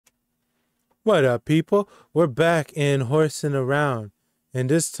What up, people? We're back in horsing around, and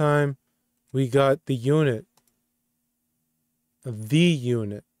this time we got the unit. G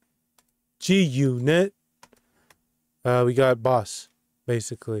unit. We got boss,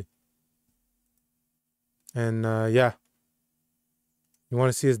 basically. And yeah. You want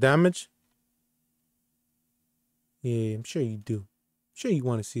to see his damage? Yeah, I'm sure you do. I'm sure you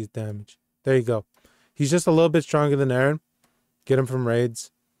want to see his damage. There you go. He's just a little bit stronger than Aaron. Get him from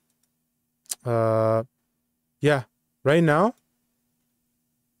raids. Yeah. Right now,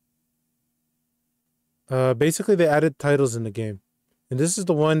 basically they added titles in the game. And this is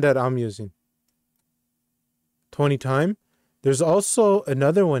the one that I'm using. 20 time. There's also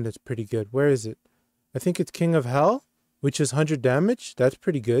another one that's pretty good. Where is it? I think it's King of Hell, which is 100 damage. That's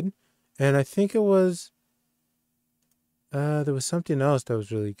pretty good. And I think it was... there was something else that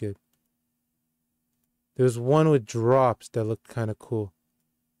was really good. There was one with drops that looked kind of cool.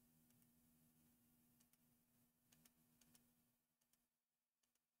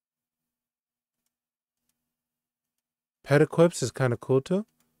 Pet equips is kind of cool too.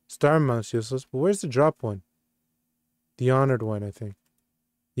 Star Mount's useless, but where's the drop one? The honored one, I think.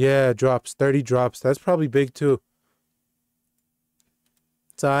 Yeah, drops. 30 drops. That's probably big too.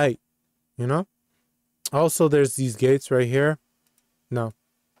 It's alright. You know? Also, there's these gates right here. No.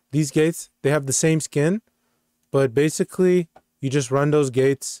 These gates, they have the same skin, but basically, you just run those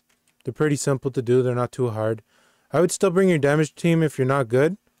gates. They're pretty simple to do. They're not too hard. I would still bring your damage team if you're not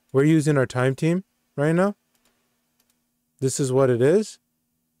good. We're using our time team right now. This is what it is.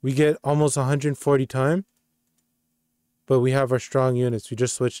 We get almost 140 time. But we have our strong units. We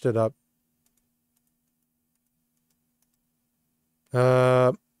just switched it up.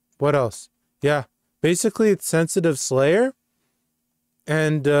 What else? Yeah. Basically, it's Sensitive Slayer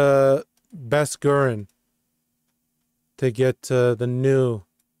and Best Gurren to get the new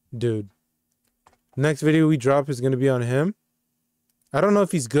dude. Next video we drop is going to be on him. I don't know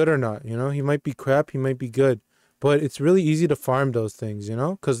if he's good or not, you know? He might be crap, he might be good. But it's really easy to farm those things, you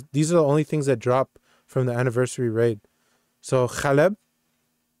know? Because these are the only things that drop from the anniversary raid. So, Khaleb,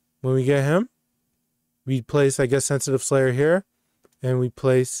 when we get him, we place, I guess, Sensitive Slayer here. And we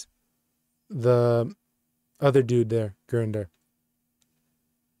place the other dude there, Gurren.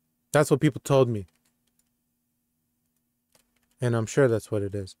 That's what people told me. And I'm sure that's what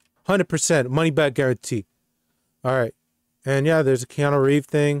it is. 100% money back guarantee. Alright. And yeah, there's a Keanu Reeves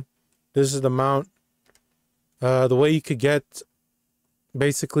thing. This is the mount. The way you could get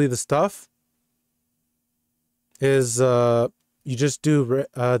basically the stuff is you just do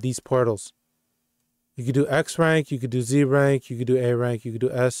these portals. You could do X rank, you could do Z rank, you could do A rank, you could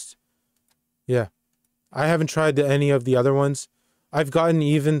do S. Yeah. I haven't tried any of the other ones. I've gotten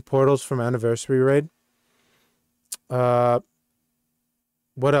even portals from Anniversary Raid. What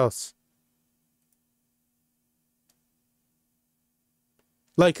else?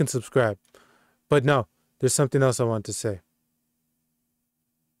 Like and subscribe. But no, there's something else I want to say.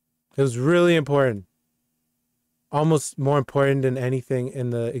 It was really important. Almost more important than anything in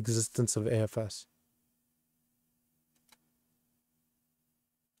the existence of AFS.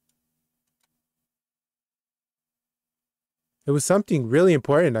 It was something really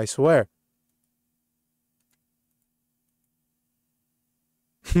important, I swear.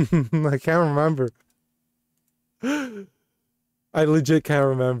 I can't remember. I legit can't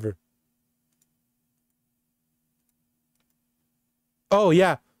remember. Oh,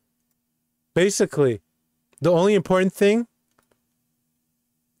 yeah. Basically, the only important thing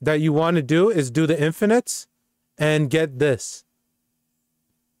that you want to do is do the infinites and get this.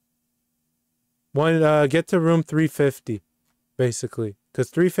 Get to room 350, basically. Because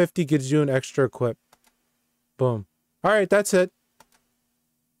 350 gives you an extra equip. Boom. Alright, that's it.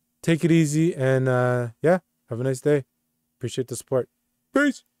 Take it easy and yeah, have a nice day. Appreciate the support.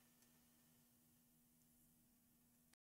 Peace.